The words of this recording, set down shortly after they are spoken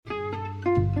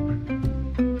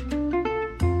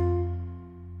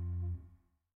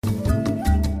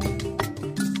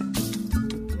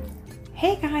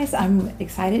guys, I'm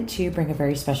excited to bring a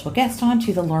very special guest on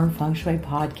to the Learn Feng Shui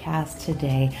podcast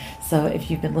today. So, if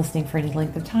you've been listening for any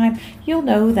length of time, you'll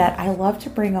know that I love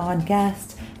to bring on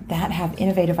guests that have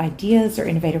innovative ideas or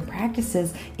innovative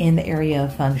practices in the area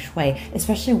of feng shui,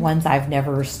 especially ones I've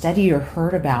never studied or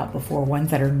heard about before,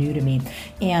 ones that are new to me.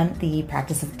 And the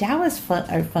practice of Taoist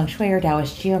feng shui or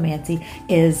Taoist geomancy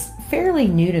is fairly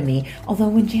new to me. Although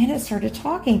when Janet started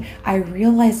talking, I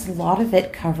realized a lot of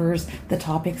it covers the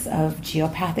topics of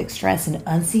geopathic stress and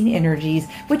unseen energies,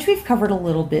 which we've covered a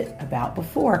little bit about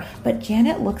before, but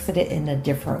Janet looks at it in a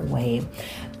different way.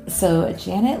 So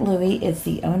Janet Louie is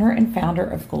the owner and founder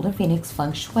of Golden Phoenix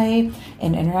Feng Shui,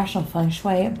 an international feng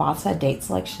shui, Batsa date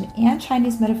selection, and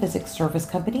Chinese metaphysics service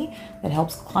company that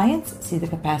helps clients see the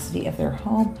capacity of their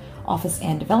home, office,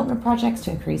 and development projects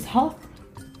to increase health,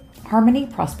 harmony,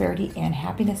 prosperity, and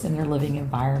happiness in their living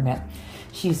environment.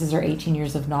 She uses her 18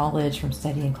 years of knowledge from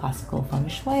studying classical feng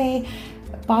shui,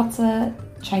 Batsa,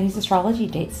 Chinese astrology,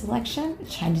 date selection,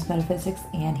 Chinese metaphysics,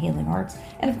 and healing arts,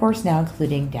 and of course now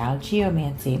including Tao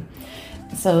Geomancy.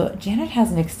 So Janet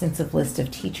has an extensive list of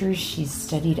teachers she's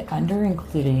studied under,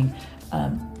 including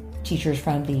teachers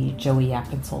from the Joey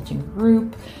Yap Consulting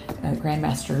Group,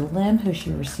 Grandmaster Lim, who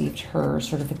she received her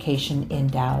certification in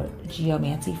Tao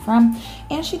Geomancy from,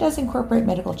 and she does incorporate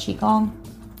medical Qigong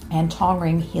and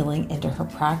Tongring healing into her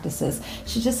practices.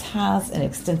 She just has an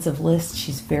extensive list.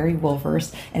 She's very well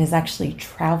versed and has actually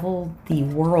traveled the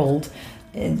world,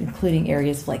 including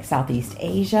areas like Southeast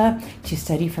Asia, to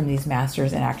study from these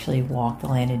masters and actually walk the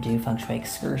land and do feng shui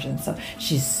excursions. So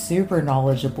she's super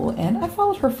knowledgeable, and I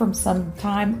followed her from some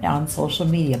time on social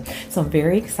media. So I'm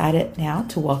very excited now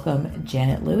to welcome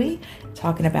Janet Louie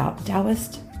talking about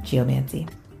Taoist Geomancy.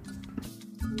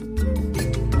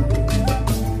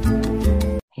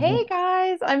 Hey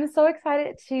guys, I'm so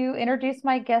excited to introduce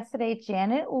my guest today,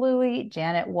 Janet Louie.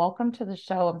 Janet, welcome to the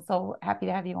show. I'm so happy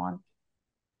to have you on.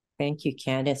 Thank you,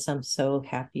 Candice. I'm so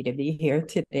happy to be here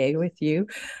today with you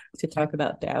to talk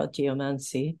about Tao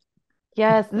Geomancy.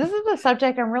 Yes, this is a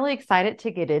subject I'm really excited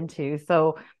to get into.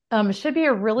 So, it should be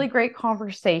a really great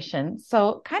conversation.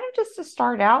 So, kind of just to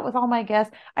start out with all my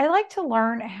guests, I like to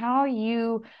learn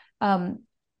um,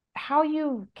 how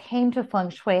you came to feng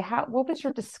shui. What was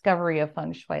your discovery of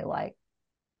feng shui like?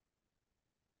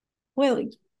 Well,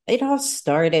 it all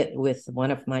started with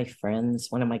one of my friends,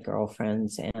 one of my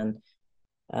girlfriends, and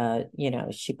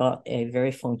she bought a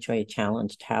very feng shui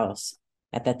challenged house.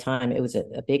 At that time, it was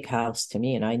a big house to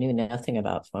me, and I knew nothing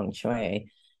about feng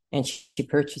shui. And she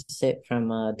purchased it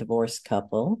from a divorced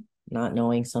couple, not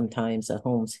knowing sometimes a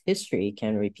home's history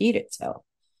can repeat itself.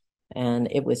 And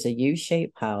it was a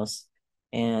U-shaped house,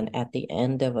 and at the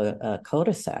end of a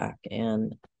cul-de-sac,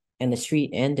 and the street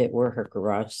ended where her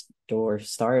garage door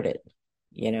started,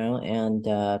 and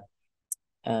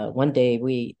one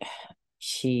day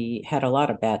she had a lot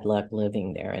of bad luck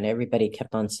living there, and everybody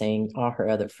kept on saying, all her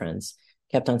other friends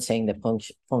kept on saying that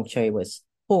feng shui was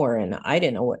poor, and I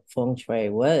didn't know what feng shui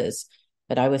was,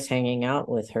 but I was hanging out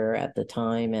with her at the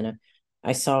time, and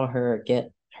I saw her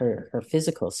get her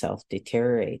physical self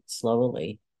deteriorate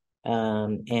slowly,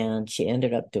 and she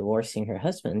ended up divorcing her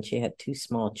husband. She had two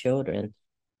small children.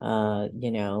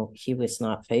 He was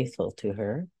not faithful to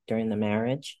her during the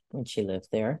marriage when she lived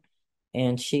there,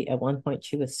 and she at one point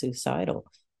she was suicidal.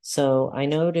 So I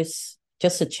noticed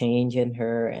just a change in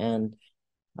her. And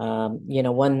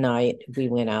one night we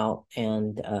went out,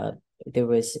 and there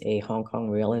was a Hong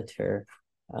Kong realtor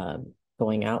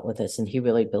going out with us, and he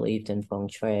really believed in feng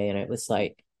shui. And it was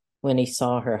like when he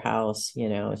saw her house,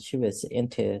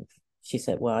 she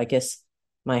said, well, I guess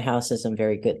my house isn't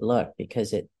very good luck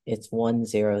because it's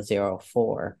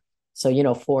 1004.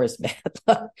 So, four is bad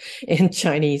luck in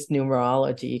Chinese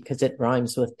numerology because it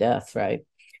rhymes with death, right?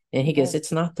 And he goes, Yes.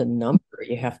 it's not the number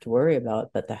you have to worry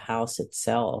about, but the house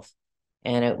itself.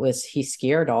 And he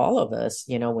scared all of us,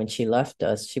 when she left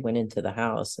us, she went into the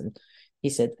house, and he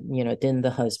said, didn't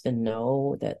the husband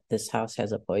know that this house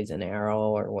has a poison arrow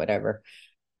or whatever?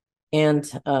 And,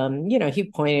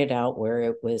 he pointed out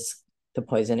where the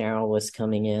poison arrow was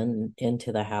coming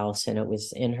into the house, and it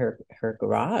was in her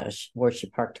garage where she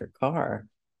parked her car.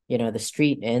 The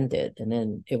street ended, and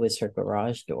then it was her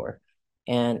garage door.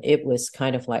 And it was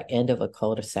kind of like end of a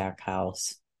cul-de-sac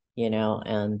house,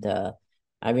 and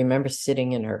I remember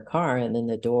sitting in her car, and then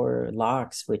the door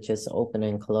locks, which is open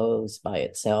and close by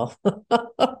itself, Oh,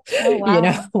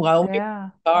 wow. while we were in Yeah.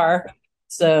 the car.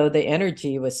 So the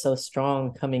energy was so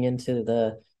strong coming into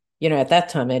at that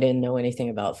time, I didn't know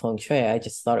anything about feng shui. I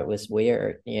just thought it was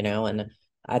weird, and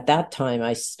at that time,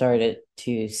 I started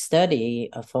to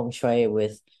study a feng shui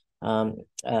with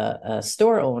a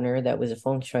store owner that was a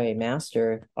feng shui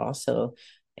master also.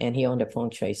 and he owned a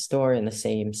feng shui store in the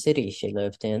same city she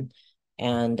lived in.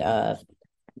 And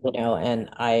and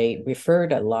I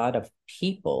referred a lot of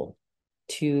people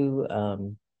to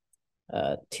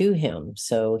to him.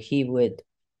 So he would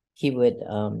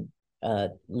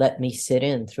let me sit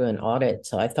in through an audit.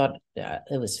 So I thought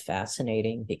it was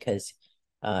fascinating because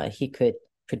he could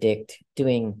predict,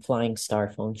 doing flying star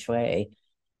feng shui.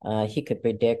 He could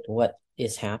predict what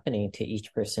is happening to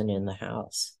each person in the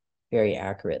house very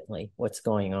accurately, what's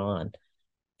going on.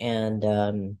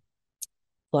 And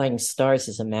flying stars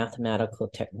is a mathematical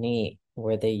technique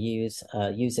where they use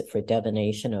it for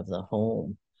divination of the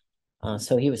home.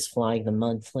 So he was flying the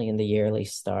monthly and the yearly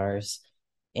stars.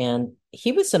 And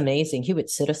he was amazing. He would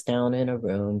sit us down in a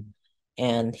room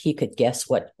and he could guess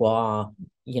what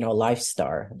life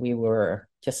star we were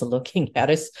just looking at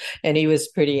us. And he was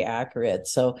pretty accurate.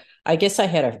 So I guess I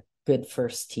had a good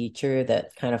first teacher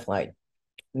that kind of like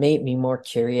made me more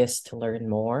curious to learn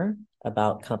more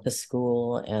about compass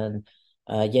school and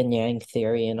yin yang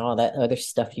theory and all that other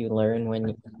stuff you learn when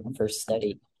you first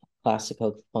study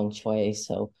classical feng shui.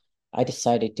 So I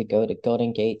decided to go to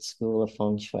Golden Gate School of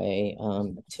Feng Shui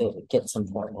to get some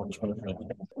formal training.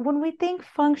 When we think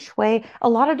feng shui, a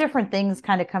lot of different things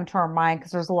kind of come to our mind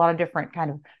because there's a lot of different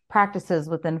kind of practices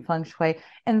within feng shui.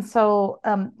 And so,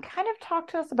 kind of talk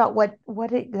to us about what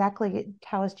exactly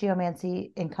Taoist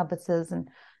geomancy encompasses, and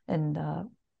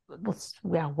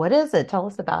yeah, what is it? Tell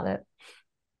us about it.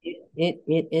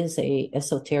 It is a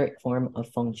esoteric form of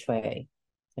feng shui.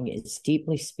 I mean, it's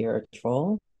deeply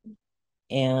spiritual,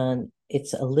 and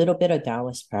it's a little bit of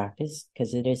Taoist practice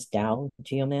because it is Tao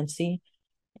geomancy.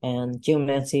 And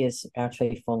geomancy is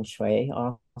actually feng shui,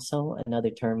 also another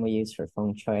term we use for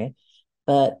feng shui.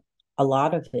 But a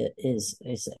lot of it is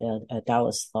a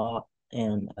Taoist thought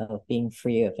and of being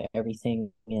free of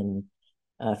everything and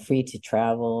free to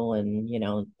travel and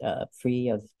free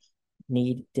of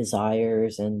need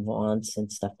desires and wants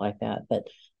and stuff like that. But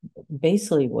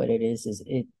basically, what it is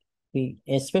it we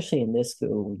especially in this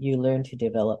school you learn to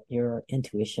develop your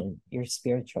intuition, your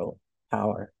spiritual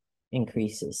power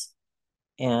increases,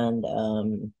 and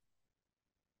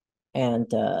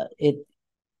it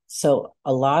so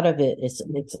a lot of it is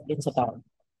it's about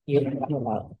you're talking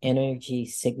about energy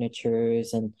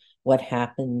signatures and what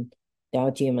happened. Tao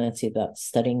geomancy about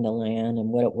studying the land and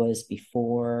what it was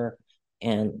before,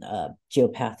 and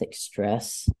geopathic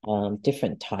stress,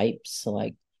 different types, so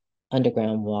like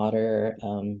underground water,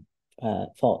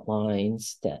 fault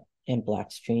lines that and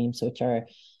black streams, which are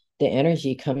the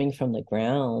energy coming from the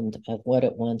ground of what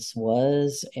it once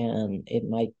was, and it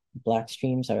might black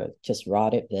streams are just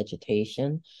rotted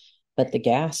vegetation, but the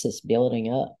gas is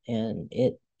building up, and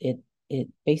it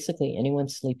basically anyone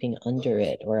sleeping under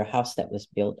it or a house that was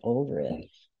built over it,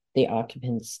 the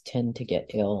occupants tend to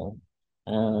get ill.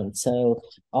 So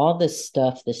all this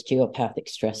stuff, this geopathic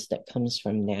stress that comes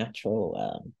from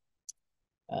natural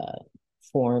uh,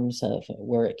 forms of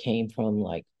where it came from,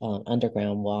 like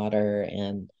underground water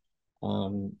and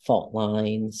fault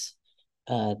lines.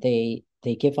 They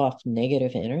give off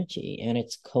negative energy, and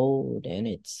it's cold and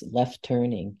it's left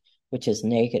turning, which is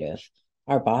negative.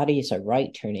 Our bodies are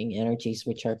right turning energies,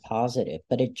 which are positive,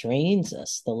 but it drains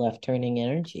us, the left turning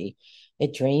energy.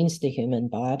 It drains the human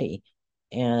body.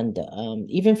 And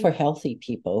even for healthy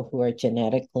people who are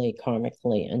genetically,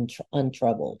 karmically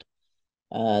untroubled,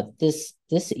 this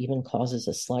even causes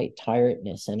a slight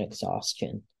tiredness and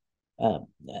exhaustion,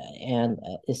 and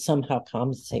is somehow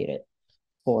compensated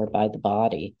for by the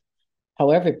body.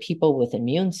 However, people with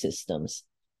immune systems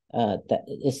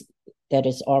that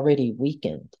is already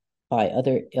weakened by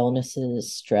other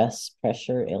illnesses, stress,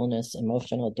 pressure, illness,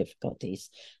 emotional difficulties,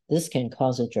 this can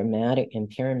cause a dramatic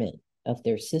impairment of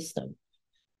their system.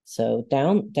 So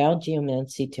Tao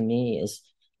geomancy to me is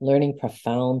learning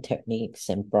profound techniques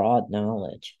and broad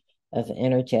knowledge of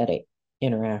energetic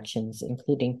interactions,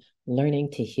 including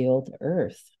learning to heal the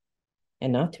earth.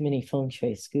 And not too many feng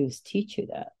shui schools teach you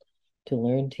that, to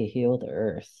learn to heal the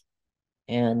earth.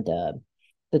 And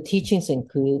the teachings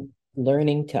include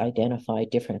learning to identify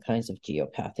different kinds of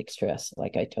geopathic stress,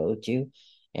 like I told you.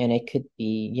 And it could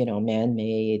be,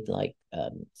 man-made, like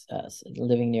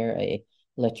living near a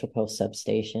electrical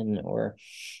substation or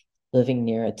living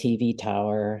near a TV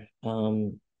tower,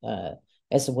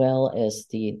 as well as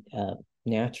the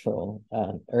natural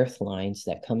earth lines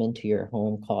that come into your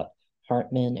home called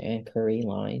Hartman and Curry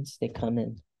lines. They come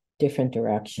in different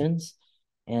directions,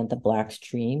 and the black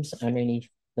streams underneath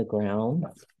the ground.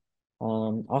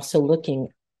 Also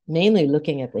mainly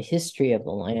looking at the history of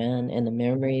the land and the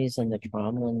memories and the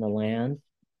trauma in the land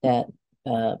that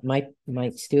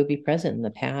might still be present in the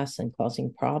past and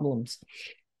causing problems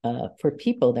for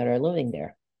people that are living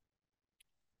there.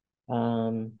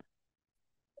 Um,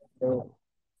 for,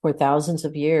 for thousands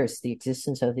of years, the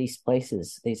existence of these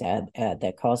places,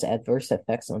 that cause adverse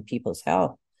effects on people's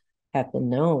health, have been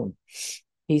known.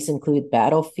 These include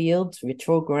battlefields,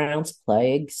 ritual grounds,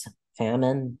 plagues,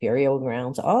 famine, burial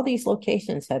grounds. All these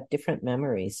locations have different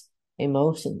memories,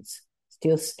 emotions,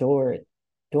 still stored,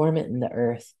 dormant in the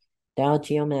earth. Tao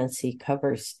Geomancy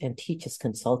covers and teaches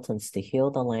consultants to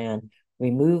heal the land,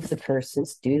 remove the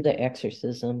curses, do the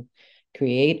exorcism,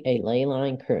 create a ley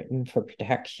line curtain for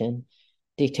protection,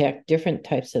 detect different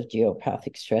types of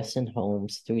geopathic stress in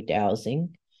homes through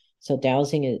dowsing. So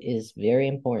dowsing is very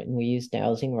important. We use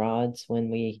dowsing rods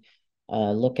when we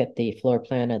look at the floor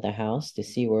plan of the house to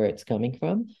see where it's coming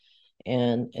from.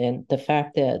 And the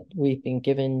fact that we've been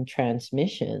given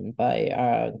transmission by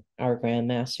our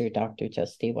grandmaster, Dr.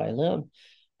 Justy Y. Lim,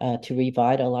 to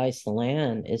revitalize the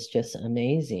land is just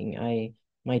amazing.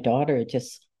 My daughter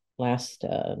just last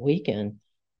weekend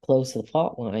closed the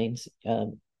fault lines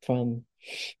from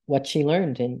what she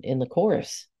learned in the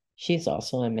course. She's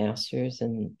also a master's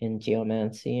in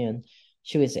geomancy, and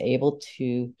she was able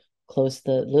to close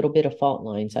the little bit of fault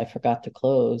lines I forgot to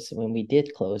close when we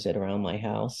did close it around my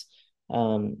house.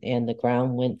 And the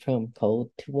ground went from cold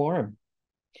to warm.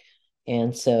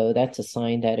 And so that's a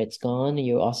sign that it's gone.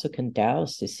 You also can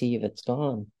douse to see if it's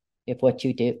gone, if what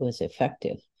you did was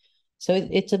effective. So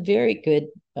it's a very good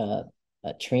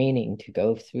training to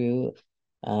go through.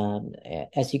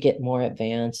 As you get more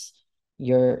advanced,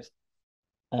 you're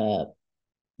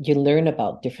you learn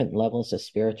about different levels of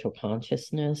spiritual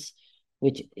consciousness,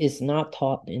 which is not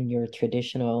taught in your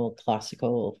traditional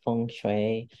classical feng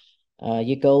shui.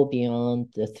 You go beyond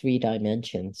the three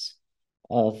dimensions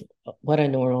of what a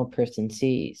normal person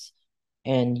sees.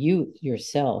 And you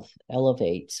yourself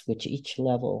elevates with each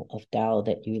level of Tao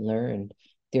that you learned.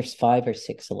 There's 5 or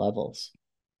 6 levels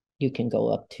you can go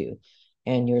up to.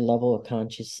 And your level of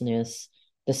consciousness,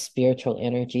 the spiritual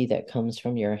energy that comes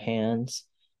from your hands,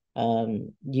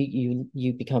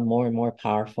 you become more and more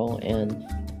powerful, and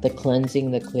the cleansing,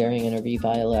 the clearing, and a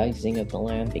revitalizing of the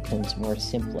land becomes more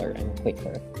simpler and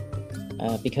quicker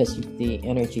because the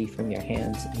energy from your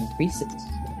hands increases.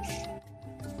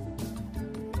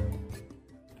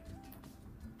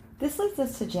 This leads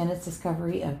us to Janet's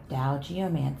discovery of Tao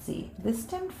Geomancy. This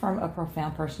stemmed from a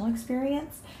profound personal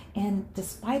experience, and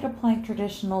despite applying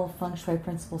traditional feng shui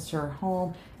principles to her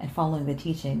home and following the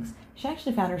teachings, she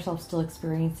actually found herself still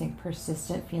experiencing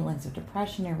persistent feelings of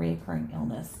depression and recurring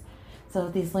illness. So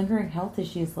these lingering health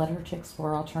issues led her to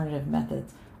explore alternative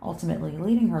methods, ultimately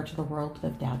leading her to the world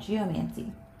of Tao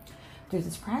Geomancy. Through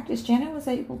this practice, Janet was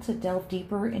able to delve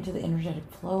deeper into the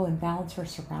energetic flow and balance her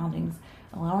surroundings,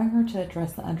 allowing her to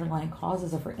address the underlying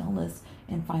causes of her illness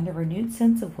and find a renewed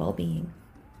sense of well-being.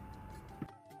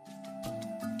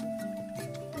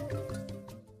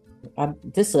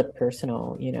 This is a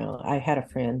personal, I had a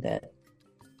friend that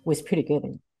was pretty good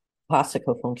in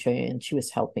classical feng shui, and she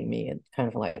was helping me, and kind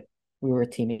of like we were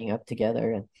teaming up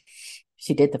together. And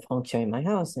she did the feng shui in my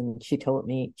house, and she told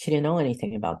me she didn't know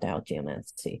anything about Tao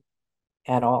Geomancy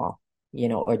at all,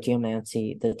 or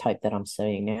geomancy, the type that I'm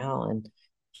studying now. And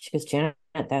she goes, Janet,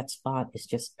 that spot is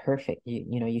just perfect.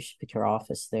 You should put your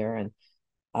office there. And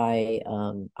I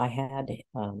had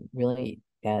really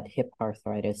bad hip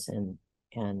arthritis and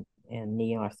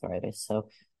knee arthritis. So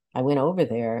I went over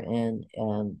there, and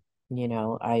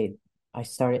I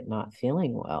started not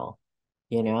feeling well,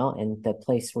 and the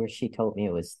place where she told me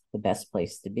it was the best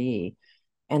place to be.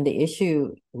 And the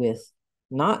issue with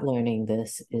not learning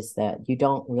this is that you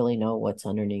don't really know what's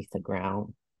underneath the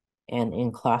ground. And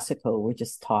in classical, we're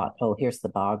just taught, oh, here's the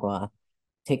bagua,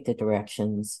 take the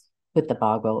directions, put the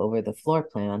bagua over the floor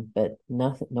plan, but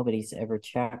nobody's ever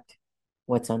checked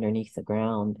what's underneath the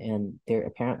ground. And there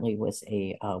apparently was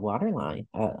a water line,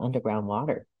 underground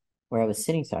water, where I was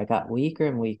sitting. So I got weaker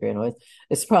and weaker, and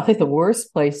it's probably the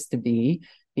worst place to be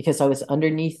because I was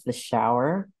underneath the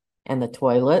shower and the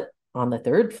toilet on the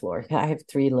 3rd floor. I have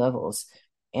 3 levels,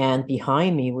 and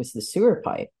behind me was the sewer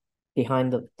pipe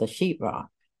behind the sheetrock.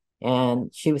 And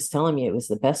she was telling me it was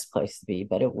the best place to be,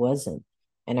 but it wasn't.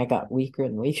 And I got weaker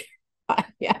and weaker.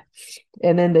 Yeah.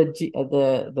 And then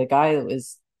the guy that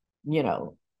was,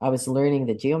 I was learning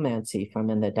the geomancy from,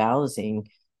 and the dowsing,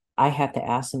 I had to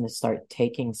ask him to start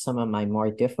taking some of my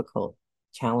more difficult,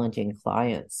 challenging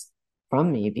clients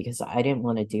from me because I didn't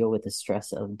want to deal with the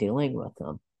stress of dealing with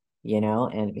them,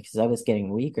 and because I was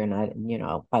getting weaker,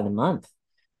 and by the month,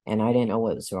 and I didn't know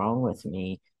what was wrong with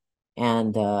me.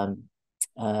 And uh,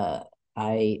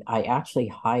 I actually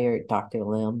hired Dr.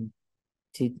 Lim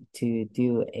to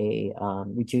do a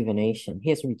rejuvenation. He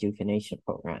has a rejuvenation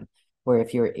program where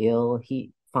if you're ill,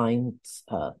 he finds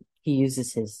he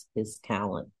uses his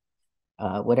talent,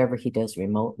 whatever he does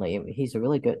remotely. He's a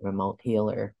really good remote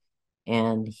healer,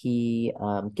 and he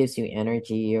gives you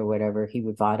energy or whatever. He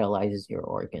revitalizes your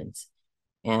organs.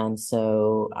 And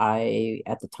so I,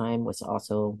 at the time, was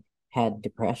also had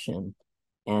depression,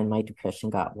 and my depression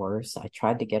got worse. I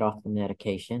tried to get off the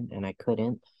medication and I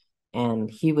couldn't.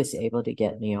 And he was able to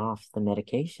get me off the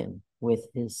medication with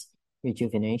his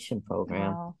rejuvenation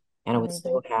program. Wow. And I was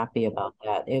so Amazing. happy about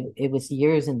that. It was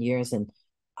years and years, and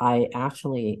I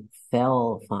actually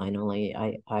fell finally.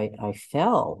 I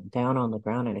fell down on the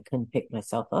ground and I couldn't pick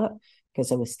myself up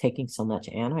because I was taking so much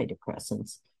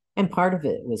antidepressants. And part of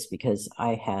it was because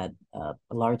I had a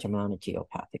large amount of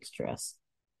geopathic stress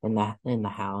in the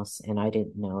house, and I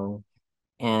didn't know.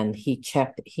 And he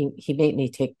made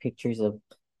me take pictures of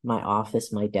my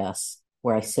office, my desk,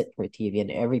 where I sit for TV,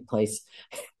 and every place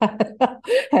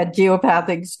had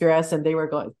geopathic stress, and they were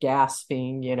going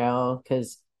gasping,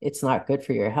 because it's not good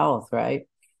for your health, right?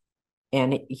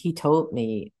 And he told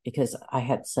me, because I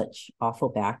had such awful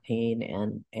back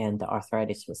pain, and the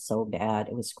arthritis was so bad,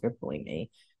 it was crippling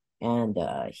me. And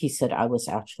he said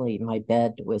my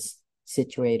bed was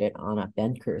situated on a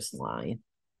Benker's line,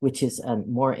 which is a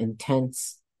more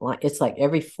intense line. It's like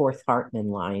every fourth Hartman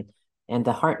line. And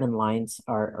the Hartman lines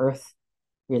are earth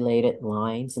related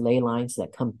lines, ley lines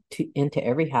that come into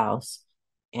every house.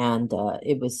 And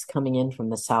it was coming in from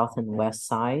the south and west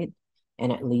side,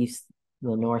 and it leaves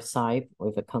the north side, or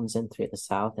if it comes in through the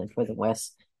south, and for the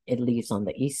west, it leaves on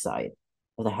the east side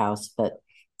of the house. But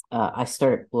I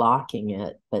started blocking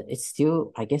it, but it's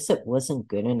still, I guess it wasn't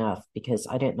good enough because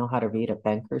I didn't know how to read a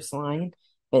banker's line,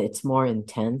 but it's more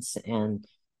intense. And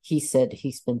he said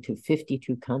he's been to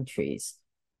 52 countries,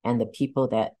 and the people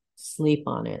that sleep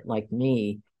on it, like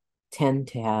me, tend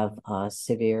to have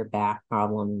severe back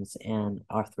problems and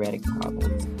arthritic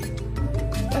problems.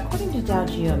 According to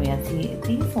Taoist Geomancy,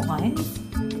 these lines,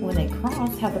 when they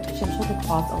cross, have the potential to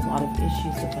cause a lot of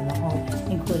issues within the home,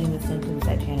 including the symptoms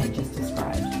that Janet just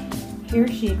described. Here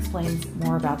she explains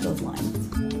more about those lines.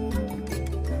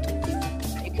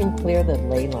 You can clear the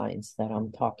ley lines that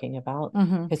I'm talking about,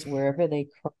 Mm-hmm. because Mm-hmm.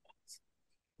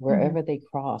 wherever they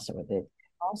cross or they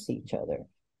cross each other,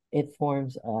 it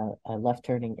forms a left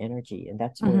turning energy. And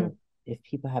that's Mm-hmm. where, if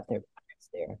people have their backs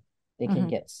there, they can Mm-hmm.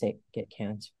 get sick, get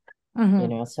cancer.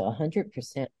 Mm-hmm. So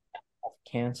 100% of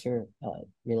cancer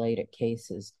related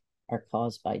cases are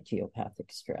caused by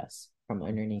geopathic stress from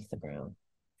underneath the ground,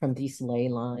 from these ley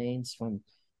lines, from,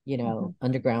 Mm-hmm.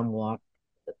 underground walk,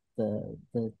 the,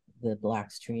 the, the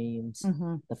black streams,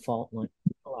 Mm-hmm. the fault line,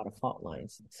 a lot of fault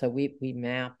lines. So we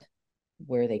mapped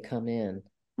where they come in.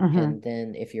 Mm-hmm. And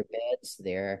then if your bed's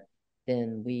there,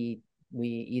 then we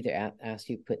either ask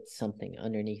you put something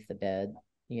underneath the bed,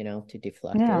 to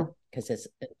deflect Yeah. it, because it's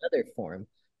another form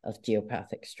of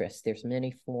geopathic stress. There's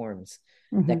many forms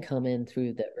Mm-hmm. that come in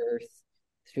through the earth,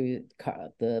 through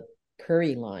the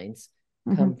Curry lines,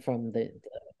 Mm-hmm. come from the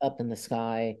up in the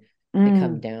sky. They come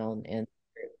Mm-hmm. down, and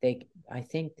I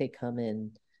think they come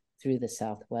in through the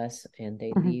southwest, and they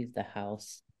Mm-hmm. leave the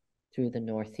house through the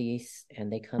northeast, and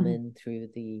they come Mm-hmm. in through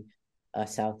the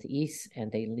southeast,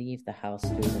 and they leave the house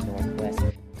through the northwest.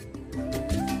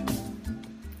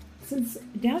 Since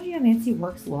Tao Geomancy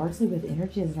works largely with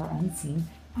energies that are unseen,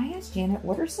 I asked Janet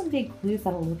what are some big clues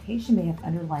that a location may have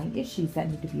underlying issues that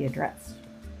need to be addressed?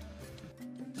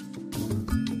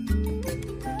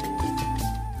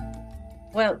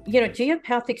 Well,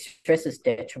 geopathic stress is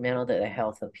detrimental to the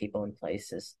health of people and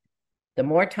places. The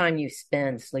more time you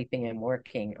spend sleeping and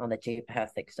working on the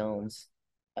geopathic zones,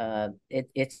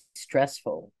 it's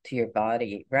stressful to your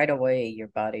body. Right away, your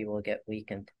body will get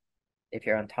weakened. If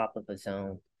you're on top of a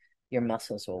zone, your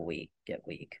muscles will get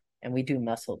weak. And we do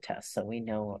muscle tests, so we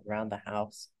know around the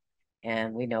house,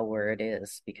 and we know where it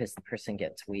is because the person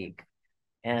gets weak.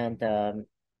 And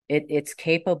it's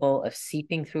capable of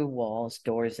seeping through walls,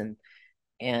 doors, and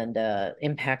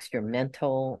impacts your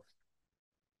mental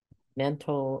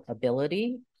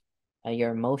ability,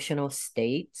 your emotional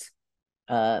state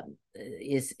uh,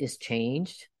 is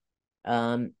changed.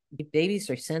 Babies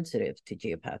are sensitive to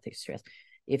geopathic stress.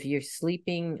 If you're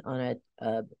sleeping on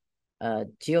a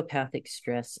geopathic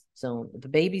stress zone, the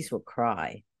babies will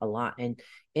cry a lot, and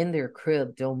in their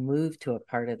crib, they'll move to a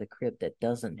part of the crib that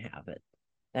doesn't have it.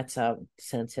 That's how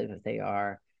sensitive they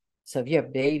are. So if you have a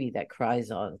baby that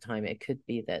cries all the time, it could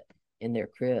be that in their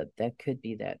crib, that could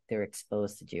be that they're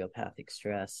exposed to geopathic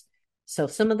stress. So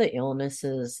some of the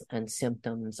illnesses and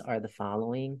symptoms are the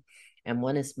following. And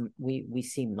one is we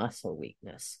see muscle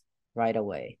weakness right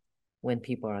away when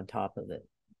people are on top of it.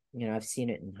 I've seen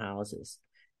it in houses,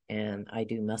 and I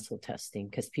do muscle testing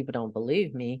because people don't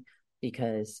believe me,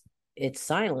 because it's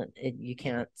silent. You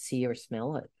can't see or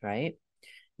smell it, right?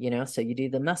 So you do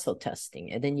the muscle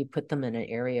testing, and then you put them in an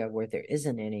area where there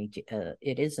isn't any,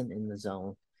 it isn't in the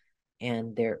zone,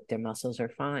 and their muscles are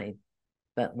fine.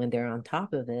 But when they're on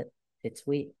top of it, it's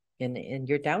weak. And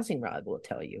your dowsing rod will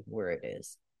tell you where it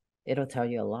is. It'll tell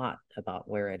you a lot about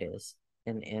where it is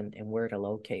and where to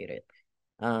locate it.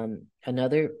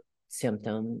 Another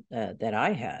symptom that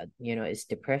I had, is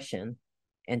depression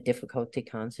and difficulty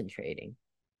concentrating.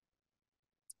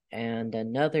 And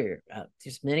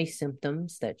there's many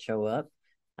symptoms that show up: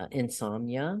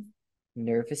 insomnia,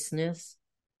 nervousness,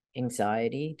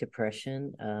 anxiety,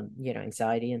 depression,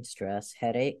 anxiety and stress,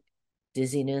 headache,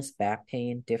 dizziness, back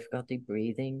pain, difficulty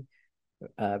breathing,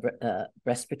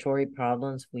 respiratory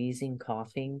problems, wheezing,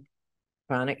 coughing,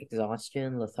 chronic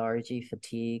exhaustion, lethargy,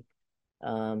 fatigue,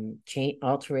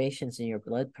 alterations in your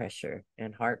blood pressure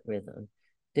and heart rhythm,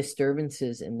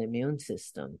 disturbances in the immune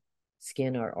system,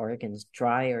 skin or organs,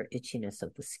 dry or itchiness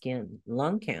of the skin,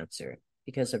 lung cancer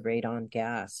because of radon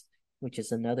gas, which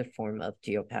is another form of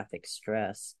geopathic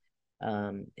stress.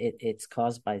 It's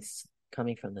caused by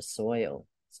coming from the soil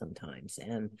sometimes,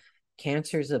 and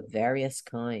cancers of various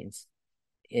kinds.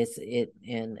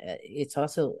 It's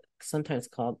also sometimes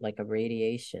called like a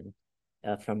radiation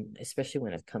from, especially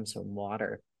when it comes from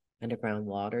water, underground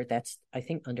water. I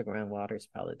think underground water is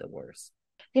probably the worst.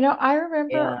 I Yeah.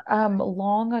 remember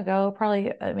long ago,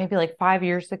 probably maybe like 5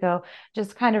 years ago,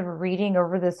 just kind of reading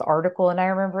over this article. And I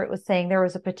remember it was saying there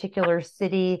was a particular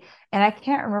city, and I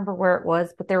can't remember where it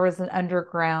was, but there was an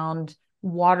underground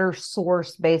water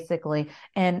source basically.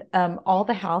 And all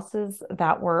the houses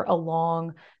that were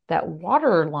along that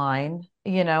water line,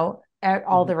 all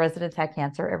Mhm. the residents had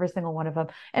cancer, every single one of them.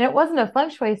 And it wasn't a feng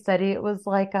shui study, it was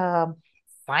like a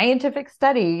scientific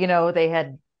study. They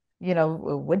had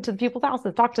went to the people's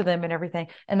houses, talked to them and everything.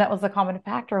 And that was the common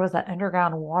factor, was that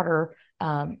underground water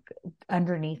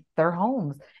underneath their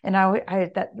homes. And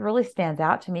that really stands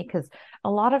out to me, because a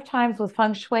lot of times with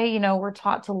feng shui, we're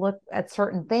taught to look at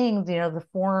certain things, the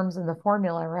forms and the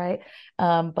formula, right?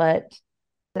 But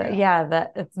Yeah. yeah,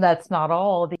 that's not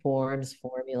all. Forms,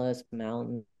 formulas,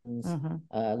 mountains, Mhm.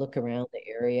 look around the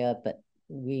area, but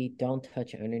we don't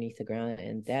touch underneath the ground.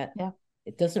 And that Yeah.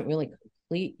 it doesn't really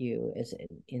complete you as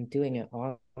in doing an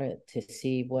audit to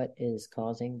see what is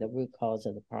causing the root cause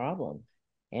of the problem.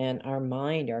 And our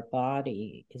mind, our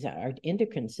body, our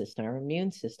endocrine system, our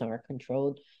immune system are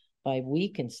controlled by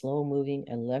weak and slow moving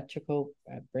electrical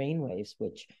brain waves,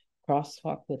 which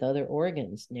crosstalk with other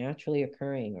organs naturally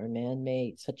occurring or man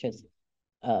made, such as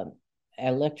um,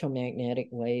 electromagnetic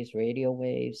waves, radio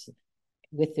waves,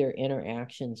 with their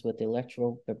interactions with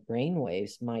electrical brain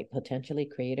waves, might potentially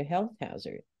create a health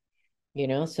hazard.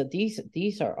 So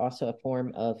these are also a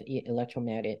form of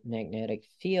electromagnetic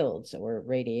fields or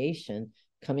radiation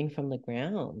coming from the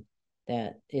ground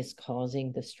that is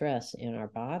causing the stress in our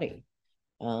body,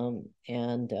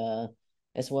 and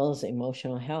as well as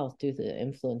emotional health due to the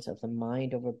influence of the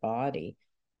mind over body,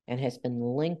 and has been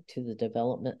linked to the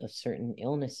development of certain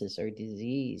illnesses or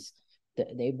disease.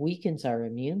 It weakens our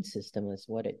immune system is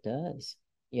what it does,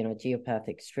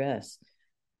 geopathic stress.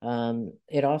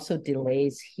 It also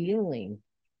delays healing.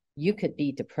 You could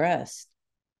be depressed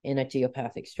in a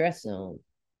geopathic stress zone,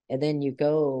 and then you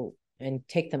go and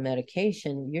take the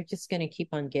medication, you're just going to keep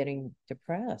on getting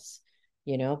depressed,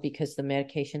 because the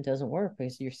medication doesn't work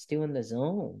because you're still in the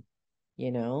zone,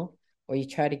 you know, or you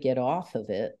try to get off of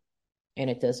it and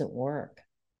it doesn't work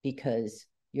because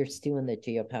you're still in the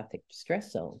geopathic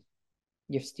stress zone.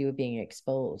 You're still being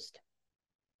exposed.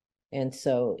 And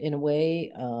so, in a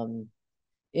way,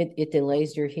 it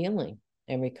delays your healing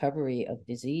and recovery of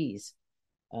disease.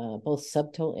 Both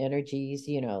subtle energies,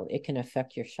 it can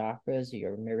affect your chakras,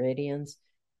 your meridians,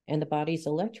 and the body's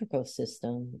electrical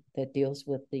system that deals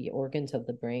with the organs of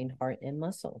the brain, heart, and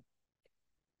muscle.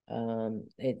 In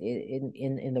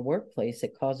the workplace,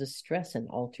 it causes stress and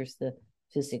alters the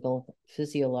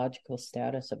physiological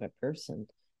status of a person,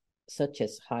 such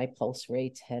as high pulse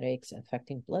rates, headaches,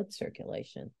 affecting blood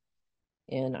circulation.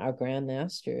 And our Grand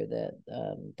Master,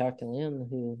 that Dr. Lim,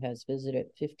 who has visited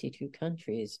 52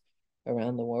 countries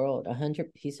around the world,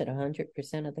 he said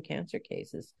 100% of the cancer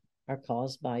cases are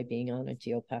caused by being on a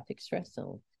geopathic stress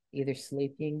zone, either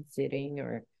sleeping, sitting,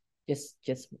 or just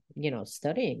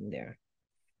studying there.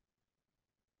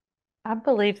 I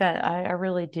believe that. I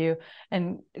really do.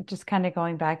 And just kind of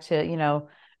going back to,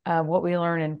 what we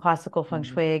learn in classical feng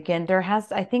Mm-hmm. shui, again,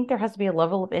 I think there has to be a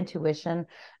level of intuition.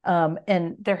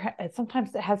 And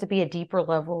sometimes it has to be a deeper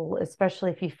level,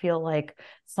 especially if you feel like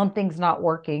something's not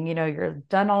working. You're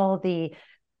done all the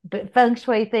feng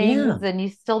shui Yeah. things and you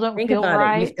still don't Think feel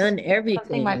about it. You've right, done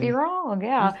something might be everything. wrong.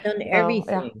 Yeah. You've done So yeah,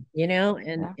 everything, you know,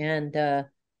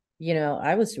 yeah.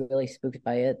 I was really spooked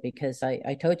by it because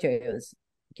I told you I was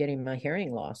getting my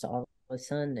hearing loss all of a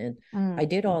sudden, and I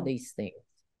did all Mm-hmm. these things.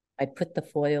 I put the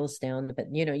foils down,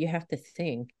 but you have to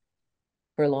think.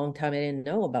 For a long time, I didn't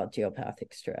know about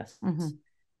geopathic stress. Mm-hmm.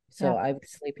 So Yeah. I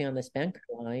was sleeping on this banker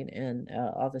line, and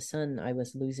all of a sudden, I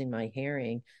was losing my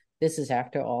hearing. This is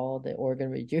after all the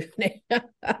organ rejuvenation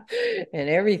and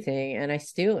everything, and I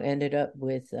still ended up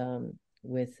with a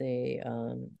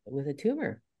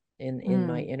tumor in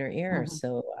my inner ear. Mm-hmm.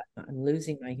 So I'm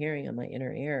losing my hearing on my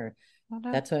inner ear. Oh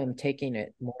no. That's why I'm taking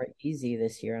it more easy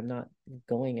this year. I'm not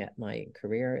going at my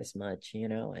career as much,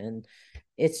 and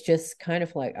it's just kind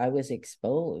of like I was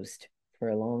exposed for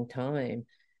a long time.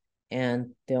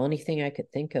 And the only thing I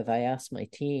could think of, I asked my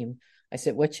team, I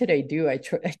said, what should I do? I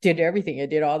did everything. I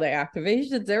did all the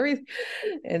activations, everything.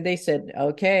 And they said,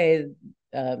 okay,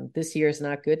 this year is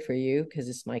not good for you because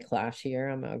it's my clash year.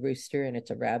 I'm a rooster and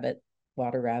it's a rabbit,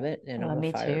 water rabbit, and I'm a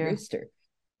Me fire too. rooster.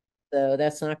 So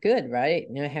that's not good, right?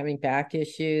 Having back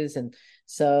issues. And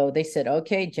so they said,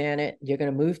 okay, Janet, you're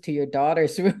going to move to your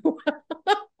daughter's room.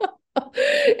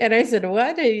 And I said,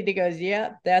 what? And he goes,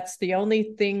 yeah, that's the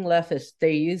only thing left is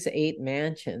they use 8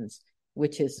 mansions,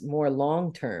 which is more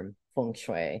long-term feng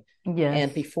shui. Yes.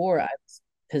 And before I was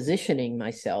positioning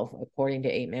myself according to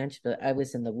 8 mansions, but I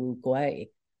was in the Wu Gui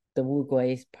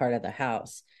part of the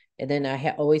house. And then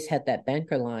I always had that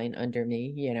banker line under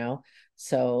me.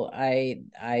 So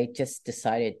I just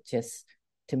decided just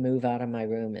to move out of my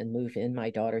room and move in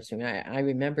my daughter's room. I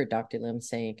remember Dr. Lim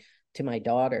saying to my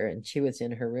daughter, and she was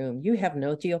in her room, you have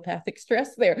no geopathic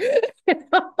stress there.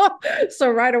 So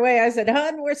right away I said,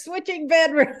 hun, we're switching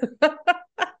bedroom.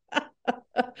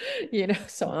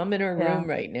 So I'm in her Yeah. room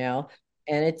right now,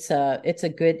 and it's a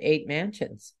good 8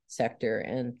 mansions sector.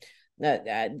 And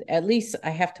at least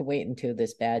I have to wait until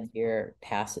this bad year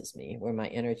passes me where my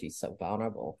energy is so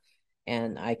vulnerable,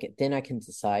 and I can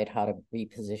decide how to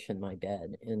reposition my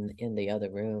bed in the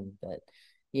other room. But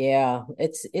yeah,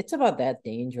 it's about that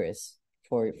dangerous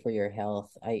for your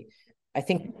health. I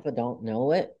think people don't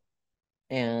know it,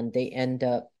 and they end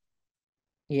up,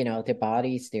 their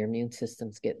bodies, their immune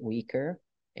systems get weaker,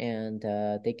 and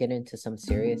they get into some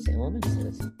serious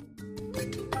illnesses.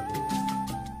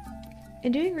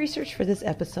 In doing research for this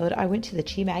episode, I went to the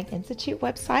Chi Mag Institute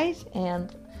website,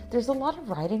 and there's a lot of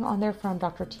writing on there from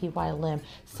Dr. T.Y. Lim.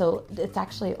 So it's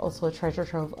actually also a treasure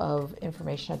trove of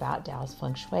information about Taoist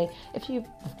Feng Shui if you,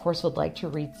 of course, would like to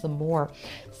read some more.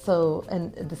 So,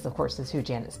 and this, of course, is who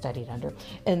Janet studied under.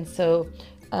 And so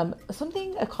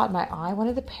something caught my eye, one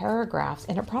of the paragraphs,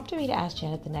 and it prompted me to ask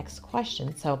Janet the next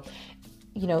question. So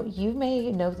you may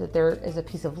know that there is a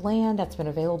piece of land that's been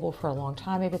available for a long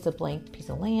time. Maybe it's a blank piece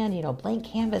of land, blank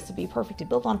canvas to be perfect to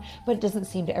build on, but it doesn't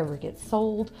seem to ever get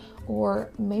sold.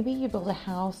 Or maybe you build a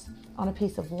house on a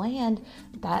piece of land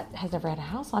that has never had a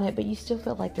house on it, but you still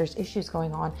feel like there's issues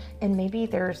going on, and maybe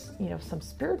there's, some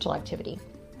spiritual activity.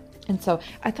 And so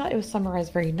I thought it was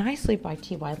summarized very nicely by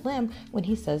T.Y. Lim when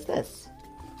he says this.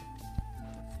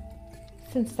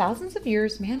 Since thousands of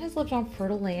years, man has lived on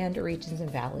fertile land, regions, and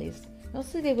valleys.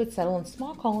 Mostly they would settle in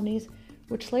small colonies,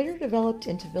 which later developed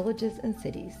into villages and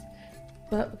cities.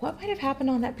 But what might have happened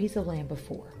on that piece of land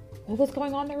before? What was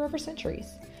going on there over centuries?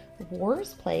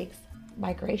 Wars, plagues,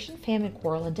 migration, famine,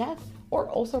 quarrel, and death, or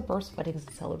also births, weddings,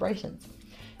 and celebrations.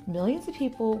 Millions of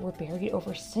people were buried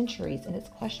over centuries, and it's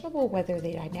questionable whether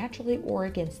they died naturally or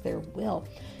against their will.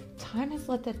 Time has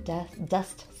let the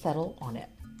dust settle on it.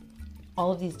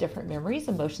 All of these different memories,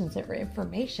 emotions, and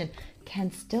information can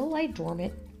still lie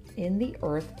dormant in the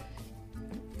earth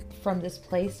from this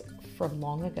place from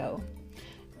long ago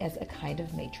as a kind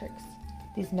of matrix.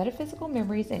 These metaphysical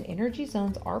memories and energy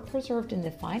zones are preserved in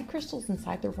the fine crystals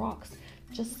inside the rocks,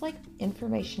 just like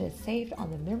information is saved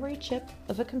on the memory chip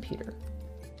of a computer.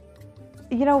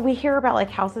 We hear about like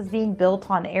houses being built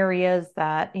on areas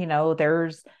that,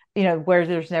 there's where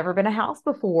there's never been a house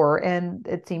before and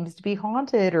it seems to be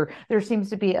haunted, or there seems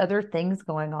to be other things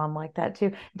going on like that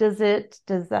too. Does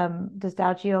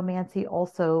Tao Geomancy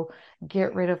also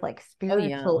get rid of like Oh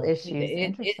yeah, spiritual issues? it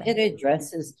Interesting.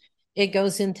 addresses, it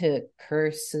goes into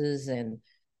curses and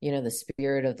the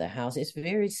spirit of the house. It's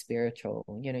very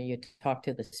spiritual. You talk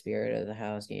to the spirit of the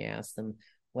house, you ask them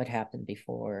what happened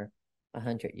before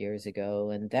 100 years ago,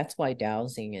 and that's why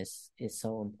dowsing is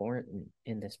so important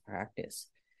in this practice,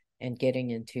 and getting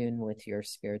in tune with your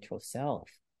spiritual self,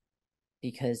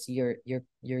 because you're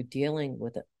dealing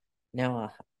with now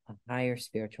a higher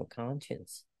spiritual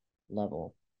conscience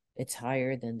level. It's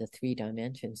higher than the 3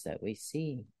 dimensions that we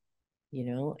see.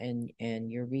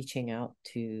 and you're reaching out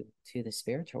to the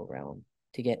spiritual realm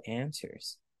to get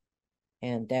answers.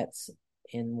 And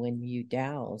when you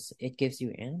douse, it gives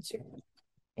you answers.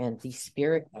 And these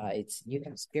spirit guides, you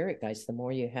have spirit guides, the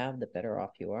more you have, the better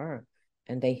off you are.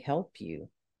 And they help you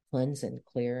cleanse and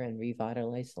clear and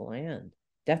revitalize the land.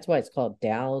 That's why it's called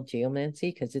Tao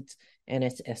Geomancy,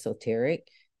 it's esoteric,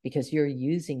 because you're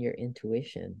using your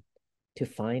intuition to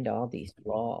find all these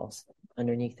walls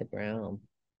underneath the ground,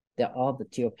 all the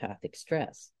geopathic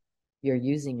stress. You're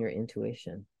using your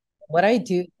intuition. What I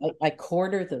do, I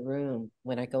quarter the room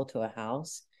when I go to a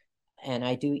house, and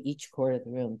I do each quarter of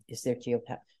the room. Is there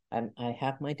geopath? I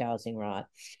have my dowsing rod.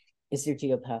 Is there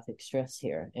geopathic stress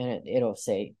here? And it'll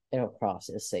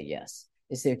process, say yes.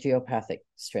 Is there geopathic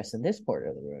stress in this quarter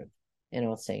of the room? And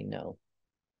it'll say no.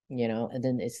 And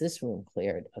then is this room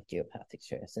cleared of geopathic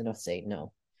stress? And it'll say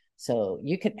no. So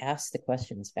you could ask the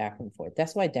questions back and forth.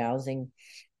 That's why dowsing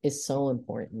is so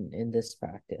important in this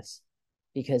practice.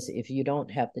 Because if you don't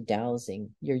have the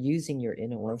dowsing, you're using your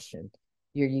intuition.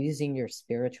 You're using your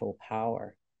spiritual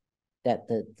power that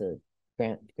the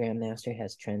Grandmaster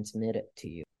has transmitted to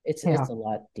you. It's Yeah. a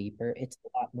lot deeper. It's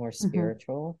a lot more Mm-hmm.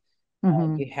 spiritual.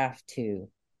 Mm-hmm. You have to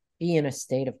be in a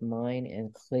state of mind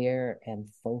and clear and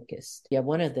focused. Yeah,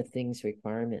 one of the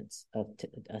requirements of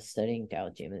studying Tao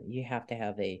Jin, you have to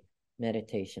have a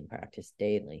meditation practice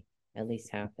daily, at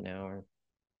least half an hour,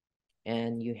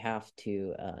 and you have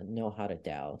to know how to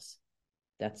douse.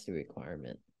 That's the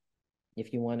requirement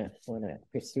if you want to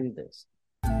pursue this.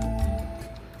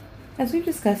 As we've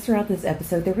discussed throughout this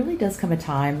episode, there really does come a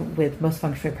time with most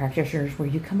feng shui practitioners where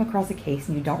you come across a case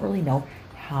and you don't really know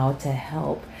how to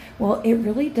help. Well, it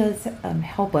really does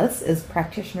help us as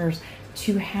practitioners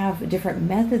to have different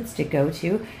methods to go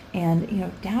to.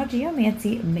 And, Tao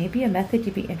Geomancy may be a method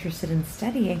you'd be interested in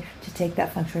studying to take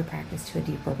that feng shui practice to a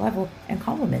deeper level and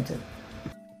complement it.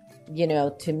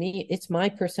 To me, it's my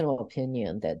personal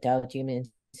opinion that Tao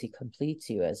Geomancy completes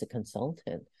you as a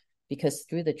consultant, because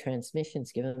through the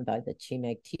transmissions given by the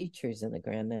Chi-Meg teachers and the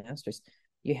Grand Masters,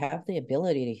 you have the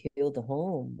ability to heal the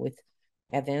home with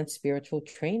advanced spiritual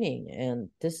training. And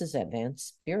this is advanced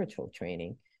spiritual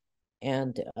training,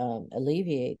 and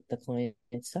alleviate the client's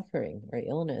suffering or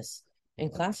illness. In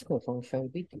classical feng shui,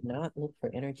 we do not look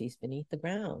for energies beneath the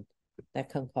ground that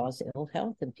can cause ill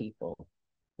health in people.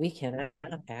 We cannot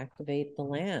activate the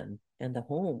land and the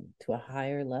home to a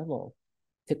higher level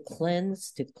to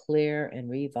cleanse, to clear, and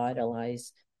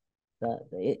revitalize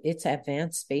it's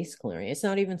advanced space clearing. It's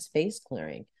not even space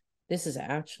clearing. This is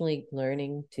actually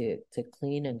learning to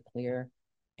clean and clear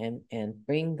and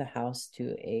bring the house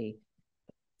to a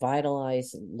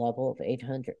vitalized level of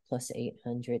 800 plus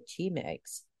 800 chi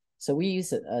megs. So we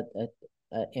use a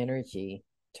energy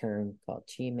term called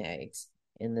chi megs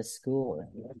in the school,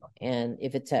 and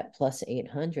if it's at plus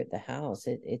 800, the house,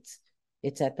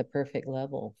 it's at the perfect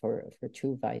level for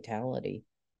true vitality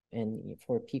and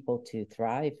for people to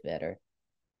thrive better.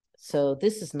 So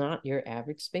this is not your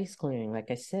average space clearing.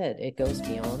 Like I said, it goes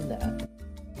beyond that.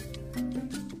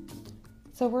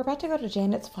 So we're about to go to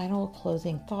Janet's final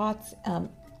closing thoughts.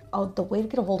 The way to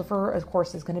get a hold of her, of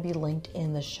course, is going to be linked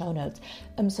in the show notes.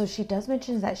 So she does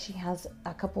mention that she has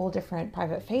a couple of different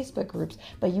private Facebook groups,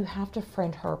 but you have to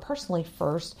friend her personally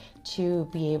first to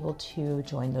be able to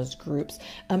join those groups.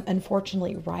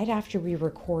 Unfortunately, right after we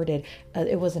recorded,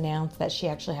 it was announced that she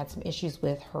actually had some issues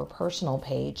with her personal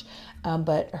page,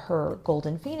 but her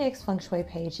Golden Phoenix Feng Shui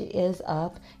page is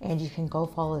up, and you can go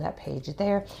follow that page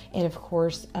there. And of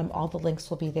course, all the links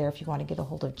will be there if you want to get a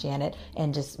hold of Janet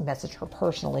and just message her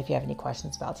personally if you have any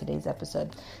questions about today's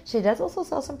episode. She does also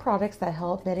sell some products that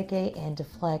help mitigate and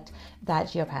deflect that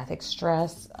geopathic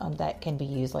stress that can be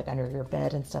used like under your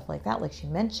bed and stuff like that, like she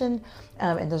mentioned.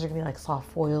 And those are going to be like soft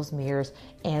foils, mirrors,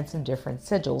 and some different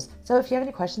sigils. So if you have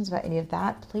any questions about any of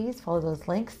that, please follow those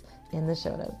links in the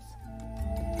show notes.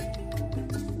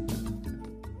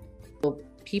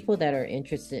 People that are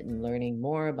interested in learning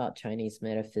more about Chinese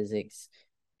metaphysics,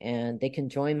 and they can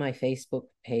join my Facebook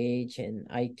page, and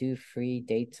I do free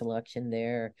date selection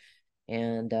there.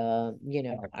 And,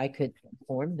 I could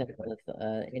inform them with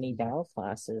any Tao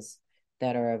classes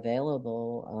that are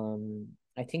available.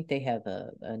 I think they have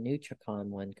a NutriCon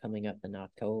one coming up in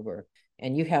October,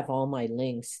 and you have all my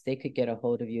links. They could get a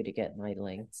hold of you to get my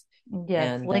links. Yes,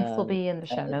 And links will be in the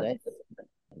show notes.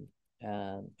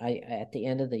 I at the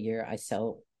end of the year, I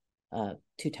sell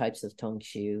two types of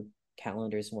Tongshu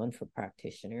calendars, one for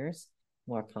practitioners,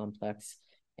 more complex,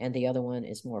 and the other one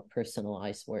is more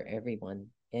personalized, where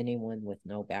anyone with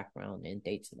no background in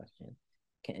date selection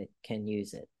can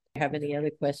use it. If you have any other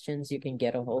questions, you can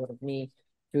get a hold of me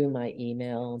through my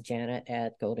email,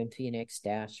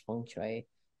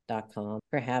 janet@goldenphoenix-fengshui.com.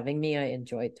 For having me, I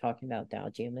enjoyed talking about Tao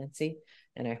Geomancy,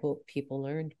 and I hope people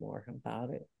learned more about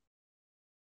it.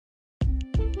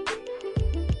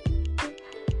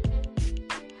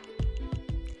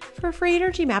 For a free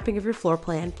energy mapping of your floor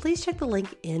plan, please check the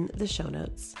link in the show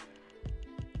notes.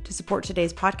 To support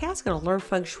today's podcast, go to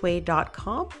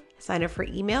learnfengshui.com, sign up for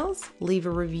emails, leave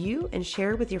a review, and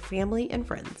share with your family and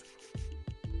friends.